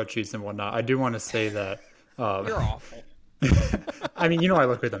spreadsheets and whatnot, I do want to say that you're awful. I mean, I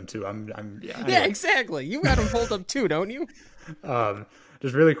look at them too. Yeah, exactly. You got them pulled up too, don't you?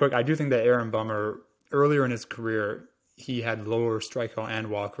 Just really quick, I do think that Aaron Bummer earlier in his career, he had lower strikeout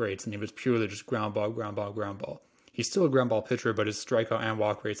and walk rates, and he was purely just ground ball. He's still a ground ball pitcher, but his strikeout and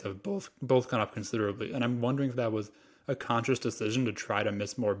walk rates have both gone up considerably. And I'm wondering if that was a conscious decision to try to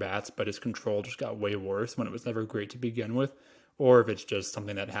miss more bats, but his control just got way worse when it was never great to begin with, or if it's just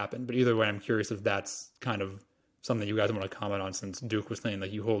something that happened. But either way, I'm curious if that's kind of something you guys want to comment on, since Duke was saying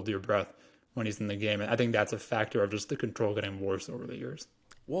like you hold your breath when he's in the game. And I think that's a factor of just the control getting worse over the years.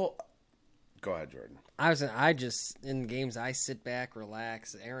 Well, go ahead, Jordan. I just in games I sit back,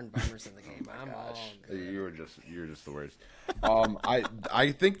 relax. Aaron Bummer's in the game. I'm all good. You're just the worst.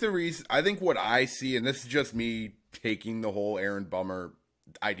 I think what I see, and this is just me taking the whole Aaron Bummer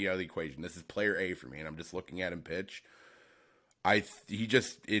idea out of the equation. This is player A for me, and I'm just looking at him pitch.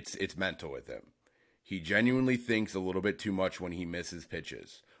 It's mental with him. He genuinely thinks a little bit too much when he misses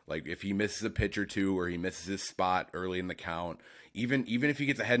pitches. Like if he misses a pitch or two, or he misses his spot early in the count, even if he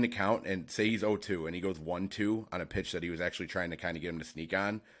gets ahead in the count and say he's 0-2 and he goes 1-2 on a pitch that he was actually trying to kind of get him to sneak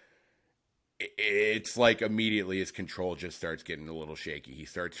on, it's like immediately his control just starts getting a little shaky. He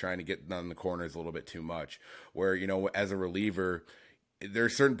starts trying to get on the corners a little bit too much, where, as a reliever, there are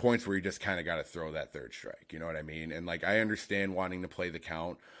certain points where you just kind of got to throw that third strike. You know what I mean? And like, I understand wanting to play the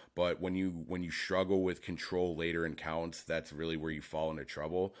count, but when you struggle with control later in counts, that's really where you fall into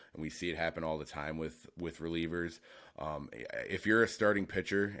trouble. And we see it happen all the time with relievers. If you're a starting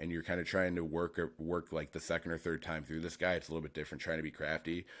pitcher and you're kind of trying to work like the second or third time through this guy, it's a little bit different, trying to be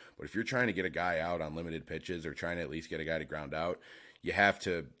crafty. But if you're trying to get a guy out on limited pitches, or trying to at least get a guy to ground out, you have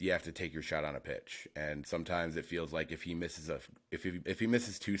to take your shot on a pitch. And sometimes it feels like if he misses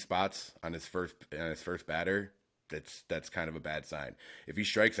two spots on his first batter, that's kind of a bad sign. If he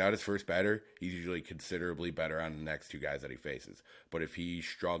strikes out his first batter, he's usually considerably better on the next two guys that he faces. But if he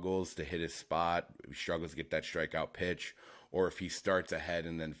struggles to hit his spot, he struggles to get that strikeout pitch, or if he starts ahead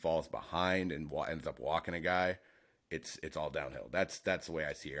and then falls behind and ends up walking a guy, it's all downhill. That's the way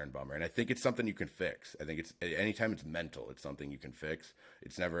I see Aaron Bummer. And I think it's something you can fix. I think it's anytime it's mental, it's something you can fix.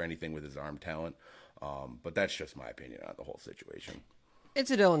 It's never anything with his arm talent. But that's just my opinion on the whole situation.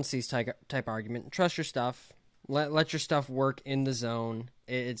 It's a Dylan Cease type argument. Trust your stuff. Let your stuff work in the zone.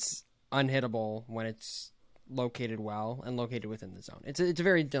 It's unhittable when it's located well and located within the zone. It's a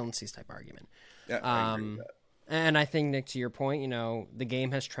very Dylan Cease type argument. Yeah, I agree with that. And I think, Nick, to your point, the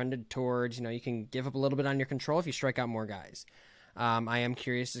game has trended towards, you can give up a little bit on your control if you strike out more guys. I am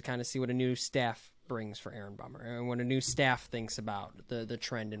curious to kind of see what a new staff brings for Aaron Bummer and what a new staff thinks about the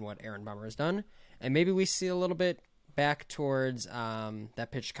trend and what Aaron Bummer has done. And maybe we see a little bit back towards that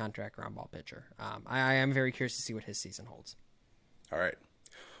pitch contract ground ball pitcher. I am very curious to see what his season holds. All right.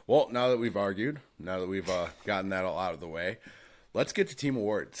 Well, now that we've argued, now that we've gotten that all out of the way, let's get to team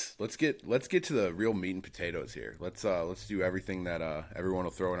awards. Let's get to the real meat and potatoes here. Let's do everything that everyone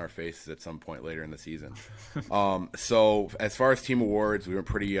will throw in our faces at some point later in the season. So as far as team awards, we were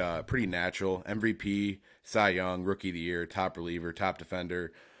pretty natural. MVP, Cy Young, Rookie of the Year, top reliever, top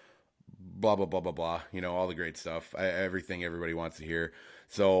defender, blah blah blah blah blah. You know, all the great stuff. Everything everybody wants to hear.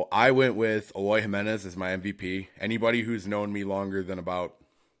 So I went with Eloy Jimenez as my MVP. Anybody who's known me longer than about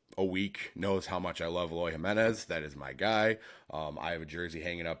a week knows how much I love Eloy Jimenez. That is my guy. I have a jersey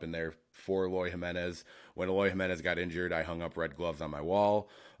hanging up in there for Eloy Jimenez. When Eloy Jimenez got injured, I hung up red gloves on my wall.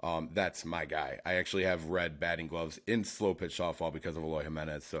 That's my guy. I actually have red batting gloves in slow pitch softball because of Eloy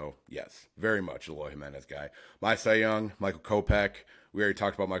Jimenez. So yes, very much Eloy Jimenez guy. My Cy Young, Michael Kopech. We already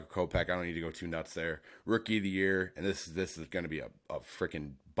talked about Michael Kopech. I don't need to go too nuts there. Rookie of the Year, and this is going to be a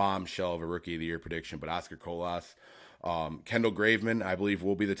freaking bombshell of a Rookie of the Year prediction, but Oscar Colas. Kendall Graveman, I believe,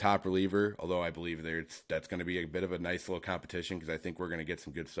 will be the top reliever, although I believe that's going to be a bit of a nice little competition because I think we're going to get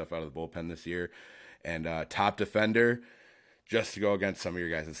some good stuff out of the bullpen this year. And top defender, just to go against some of your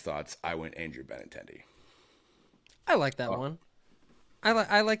guys' thoughts, I went Andrew Benintendi. I like that one.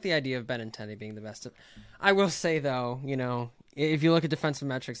 I like the idea of Benintendi being the best. I will say, though, you know, if you look at defensive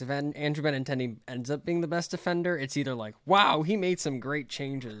metrics, if Andrew Benintendi ends up being the best defender, it's either like, wow, he made some great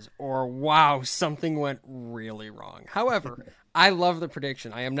changes, or wow, something went really wrong. However, I love the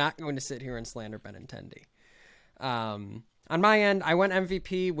prediction. I am not going to sit here and slander Benintendi. On my end, I went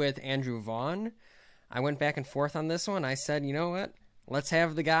MVP with Andrew Vaughn. I went back and forth on this one. I said, you know what? Let's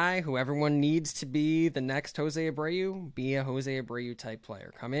have the guy who everyone needs to be the next Jose Abreu, be a Jose Abreu type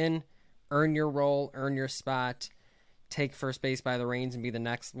player. Come in, earn your role, earn your spot, take first base by the reins, and be the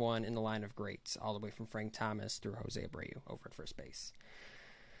next one in the line of greats, all the way from Frank Thomas through Jose Abreu over at first base.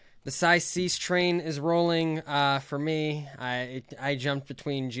 The Cy Cease train is rolling for me. I jumped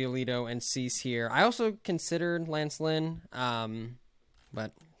between Giolito and Cease here. I also considered Lance Lynn,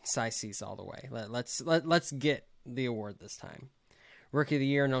 but Cy Cease all the way. Let's get the award this time. Rookie of the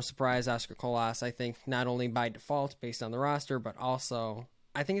Year, no surprise, Oscar Colas. I think not only by default based on the roster, but also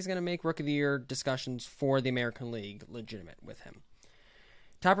I think he's going to make Rookie of the Year discussions for the American League legitimate with him.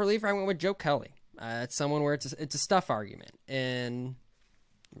 Top reliever, I went with Joe Kelly. It's someone where it's a stuff argument, and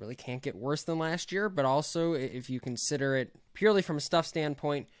really can't get worse than last year, but also if you consider it purely from a stuff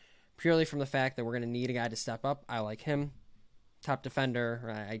standpoint, purely from the fact that we're going to need a guy to step up, I like him. Top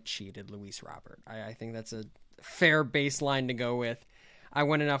defender, I cheated, Luis Robert. I think that's a fair baseline to go with. I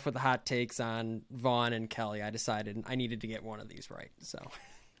went enough with the hot takes on Vaughn and Kelly. I decided I needed to get one of these right. So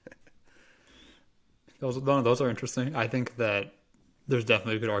those are interesting. I think that there's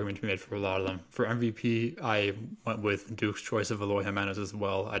definitely a good argument to be made for a lot of them. For MVP, I went with Duke's choice of Eloy Jimenez as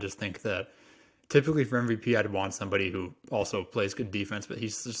well. I just think that typically for MVP, I'd want somebody who also plays good defense, but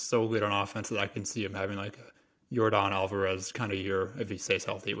he's just so good on offense that I can see him having like a Yordan Alvarez kind of year if he stays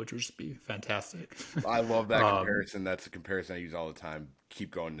healthy, which would just be fantastic. I love that comparison. That's a comparison I use all the time.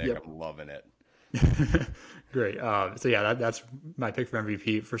 Keep going, Nick. Yep. I'm loving it. Great. So yeah, that's my pick for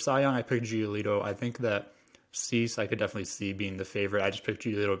MVP. For Cy Young, I picked Giolito. I think that Cease, I could definitely see being the favorite. I just picked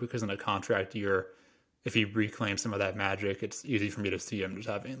Giolito because in a contract year, if he reclaims some of that magic, it's easy for me to see him just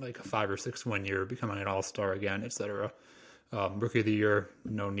having like a 5 or 6 win year, becoming an all-star again, etc. Rookie of the Year,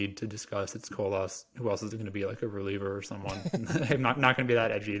 no need to discuss. It's Colas. Who else is going to be like a reliever or someone? I'm not going to be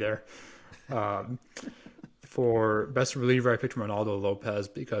that edgy there. For best reliever, I picked Ronaldo Lopez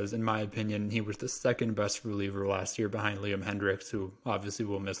because, in my opinion, he was the second best reliever last year behind Liam Hendricks, who obviously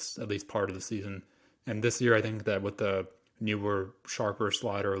will miss at least part of the season. And this year, I think that with the newer, sharper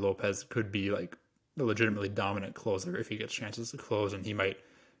slider, Lopez could be like a legitimately dominant closer if he gets chances to close, and he might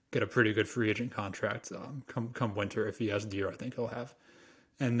get a pretty good free agent contract come winter if he has the year I think he'll have.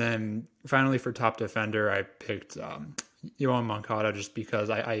 And then finally for top defender, I picked Yoan Moncada just because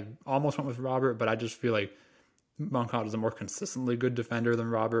I almost went with Robert, but I just feel like Moncada is a more consistently good defender than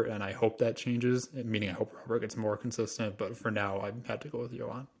Robert, and I hope that changes, meaning I hope Robert gets more consistent, but for now I had to go with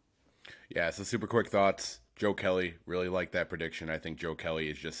Yoan. Yeah, so super quick thoughts. Joe Kelly, really like that prediction. I think Joe Kelly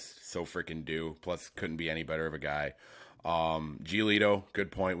is just so freaking due, plus couldn't be any better of a guy. Giolito,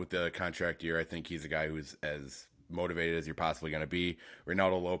 good point with the contract year. I think he's a guy who's as motivated as you're possibly going to be.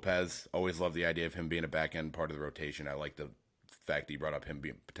 Ronaldo Lopez, always love the idea of him being a back end part of the rotation. I like the fact that he brought up him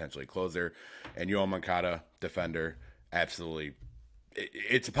being potentially a closer. And Yoan Moncada, defender, absolutely.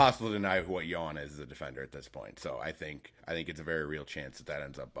 It's impossible to deny what Yoan is as a defender at this point. So I think it's a very real chance that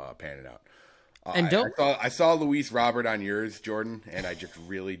ends up panning out. And I saw Luis Robert on yours, Jordan, and I just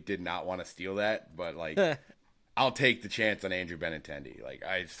really did not want to steal that, but like. I'll take the chance on Andrew Benintendi. Like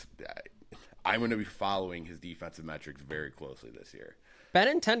I'm going to be following his defensive metrics very closely this year.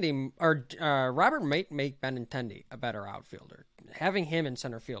 Benintendi, or Robert might make Benintendi a better outfielder. Having him in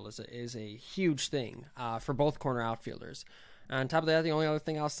center field is a huge thing for both corner outfielders. On top of that, the only other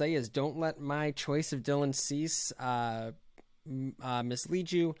thing I'll say is don't let my choice of Dylan Cease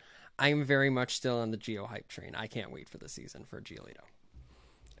mislead you. I'm very much still on the Gio hype train. I can't wait for the season for Giolito.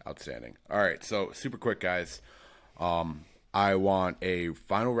 Outstanding. All right, so super quick, guys. I want a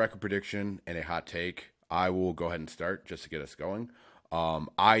final record prediction and a hot take. I will go ahead and start just to get us going.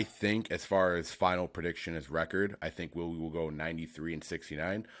 I think as far as final prediction as record, I think we will go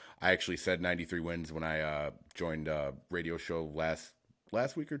 93-69. I actually said 93 wins when I joined a radio show last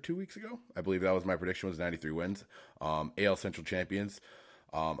week or 2 weeks ago. I believe that was my prediction, was 93 wins. AL Central champions.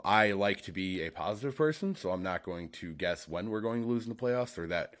 I like to be a positive person, so I'm not going to guess when we're going to lose in the playoffs or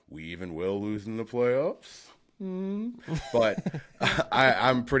that we even will lose in the playoffs. But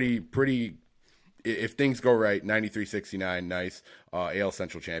I'm pretty. If things go right, 93-69, nice. AL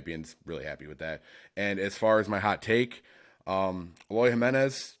Central champions, really happy with that. And as far as my hot take, Eloy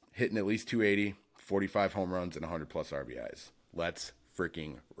Jimenez hitting at least 280, 45 home runs, and 100-plus RBIs. Let's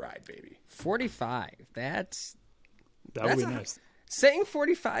freaking ride, baby. 45. That would be nice. Saying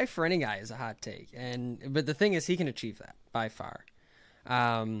 45 for any guy is a hot take. But the thing is, he can achieve that by far.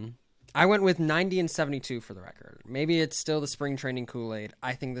 I went with 90-72 for the record. Maybe it's still the spring training Kool-Aid.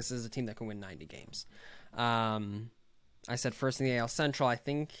 I think this is a team that can win 90 games. I said first in the AL Central. I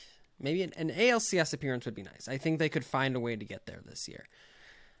think maybe an ALCS appearance would be nice. I think they could find a way to get there this year.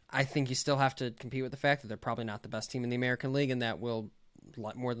 I think you still have to compete with the fact that they're probably not the best team in the American League, and that will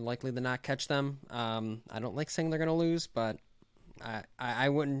more than likely than not catch them. I don't like saying they're going to lose, but I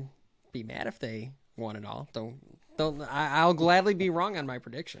wouldn't be mad if they won it all. I'll gladly be wrong on my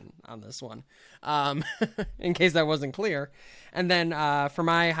prediction on this one, in case that wasn't clear. And then for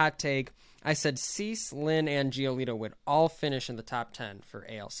my hot take, I said Cease, Lynn, and Giolito would all finish in the top 10 for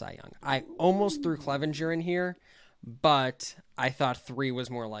AL Cy Young. I almost threw Clevenger in here, but I thought 3 was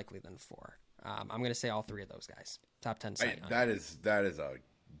more likely than 4. I'm going to say all 3 of those guys. Top 10 Cy Young. That is a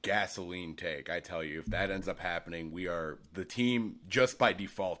gasoline take. I tell you, if that ends up happening, the team just by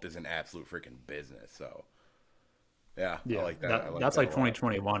default is an absolute freaking business. So. Yeah, I like that. That's like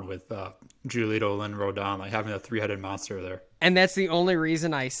 2021 with Giolito, Lynn, Rodon, like having a 3-headed monster there. And that's the only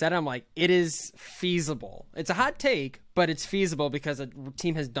reason I said I'm like, it is feasible. It's a hot take, but it's feasible because a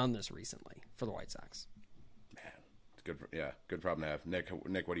team has done this recently for the White Sox. Man, it's good. Good problem to have. Nick,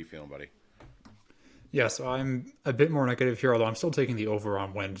 what are you feeling, buddy? Yeah, so I'm a bit more negative here, although I'm still taking the over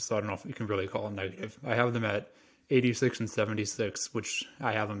on wins, so I don't know if you can really call them negative. I have them at 86-76, which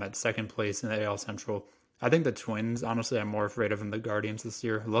I have them at second place in the AL Central. I think the Twins, honestly, I'm more afraid of than the Guardians this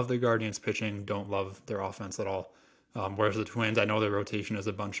year. Love the Guardians pitching, don't love their offense at all. Whereas the Twins, I know their rotation is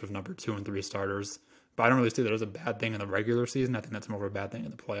a bunch of number 2 and 3 starters, but I don't really see that as a bad thing in the regular season. I think that's more of a bad thing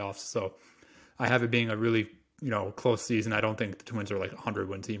in the playoffs. So I have it being a really, close season. I don't think the Twins are like a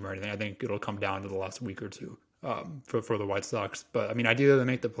 100-win team or anything. I think it'll come down to the last week or two for the White Sox. But I mean, ideally they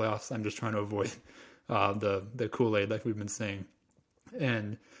make the playoffs. I'm just trying to avoid the Kool-Aid like we've been saying.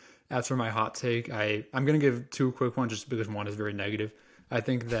 And as for my hot take, I'm going to give 2 quick ones just because one is very negative. I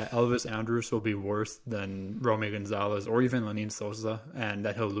think that Elvis Andrus will be worse than Romy Gonzalez or even Lenin Sosa, and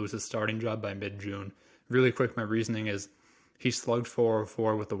that he'll lose his starting job by mid-June. Really quick, my reasoning is he slugged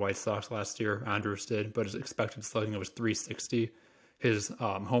 404 with the White Sox last year, Andrus did, but his expected slugging was 360. His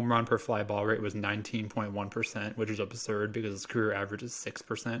home run per fly ball rate was 19.1%, which is absurd because his career average is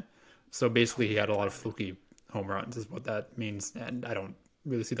 6%. So basically he had a lot of fluky home runs is what that means, and I don't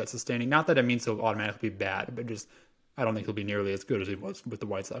really see that sustaining. Not that it means he'll automatically be bad, but just I don't think he'll be nearly as good as he was with the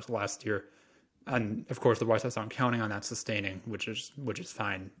White Sox last year. And of course, the White Sox aren't counting on that sustaining, which is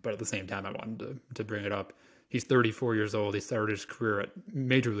fine. But at the same time, I wanted to bring it up. He's 34 years old. He started his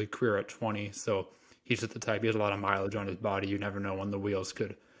major league career at 20, so he's just the type. He has a lot of mileage on his body. You never know when the wheels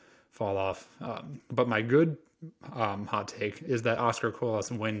could fall off. But my good hot take is that Oscar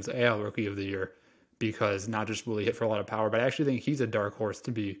Colas wins AL Rookie of the Year. Because not just will he hit for a lot of power, but I actually think he's a dark horse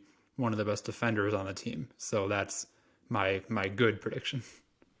to be one of the best defenders on the team. So that's my good prediction.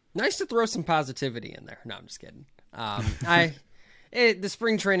 Nice to throw some positivity in there. No, I'm just kidding. The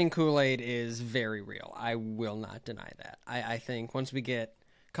spring training Kool-Aid is very real. I will not deny that. I think once we get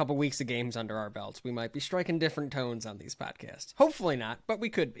a couple weeks of games under our belts, we might be striking different tones on these podcasts. Hopefully not, but we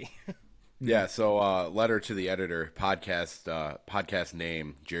could be. Yeah, so letter to the editor, podcast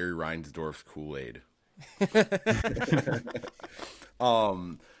name, Jerry Reinsdorf's Kool-Aid. With the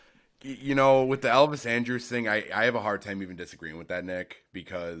Elvis Andrus thing, I have a hard time even disagreeing with that, Nick,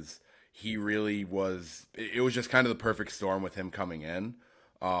 because he really was. It was just kind of the perfect storm with him coming in.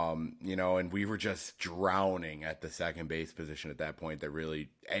 And we were just drowning at the second base position at that point. That really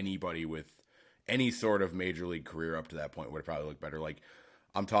anybody with any sort of major league career up to that point would have probably looked better. Like,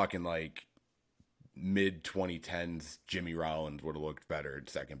 I'm talking like mid 2010s, Jimmy Rollins would have looked better at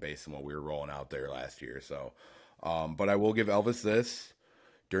second base than what we were rolling out there last year. So, but I will give Elvis this.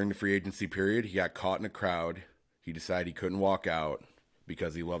 During the free agency period, he got caught in a crowd. He decided he couldn't walk out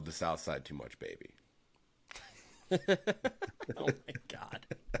because he loved the South Side too much, baby. Oh my God.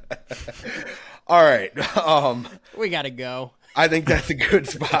 All right. We got to go. I think that's a good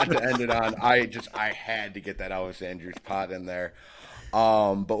spot to end it on. I had to get that Elvis Andrews pot in there.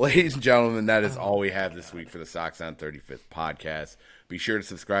 But ladies and gentlemen, that is all we have this week for the Sox on 35th podcast. Be sure to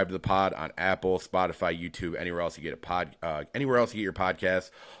subscribe to the pod on Apple, Spotify, YouTube, anywhere else you get anywhere else you get your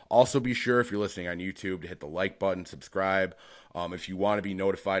podcast. Also, be sure if you're listening on YouTube to hit the like button, subscribe. If you want to be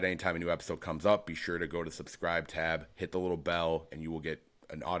notified anytime a new episode comes up, be sure to go to the subscribe tab, hit the little bell, and you will get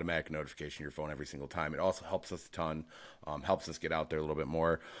an automatic notification to your phone every single time. It also helps us a ton, helps us get out there a little bit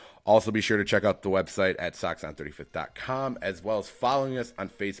more. Also, be sure to check out the website at soxon35th.com, as well as following us on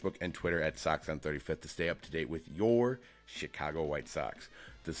Facebook and Twitter at soxon35th to stay up to date with your Chicago White Sox.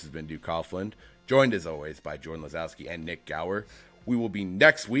 This has been Duke Coughlin, joined as always by Jordan Lazowski and Nik Gaur. We will be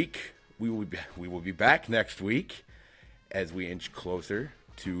next week. We will be back next week as we inch closer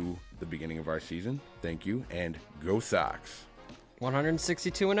to the beginning of our season. Thank you, and go Sox.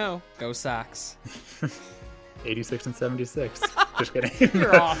 162-0. Go Sox. 86 and 76. Just kidding.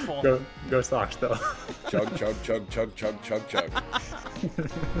 You're awful. Go Sox, though. Chug, chug, chug, chug, chug, chug, chug.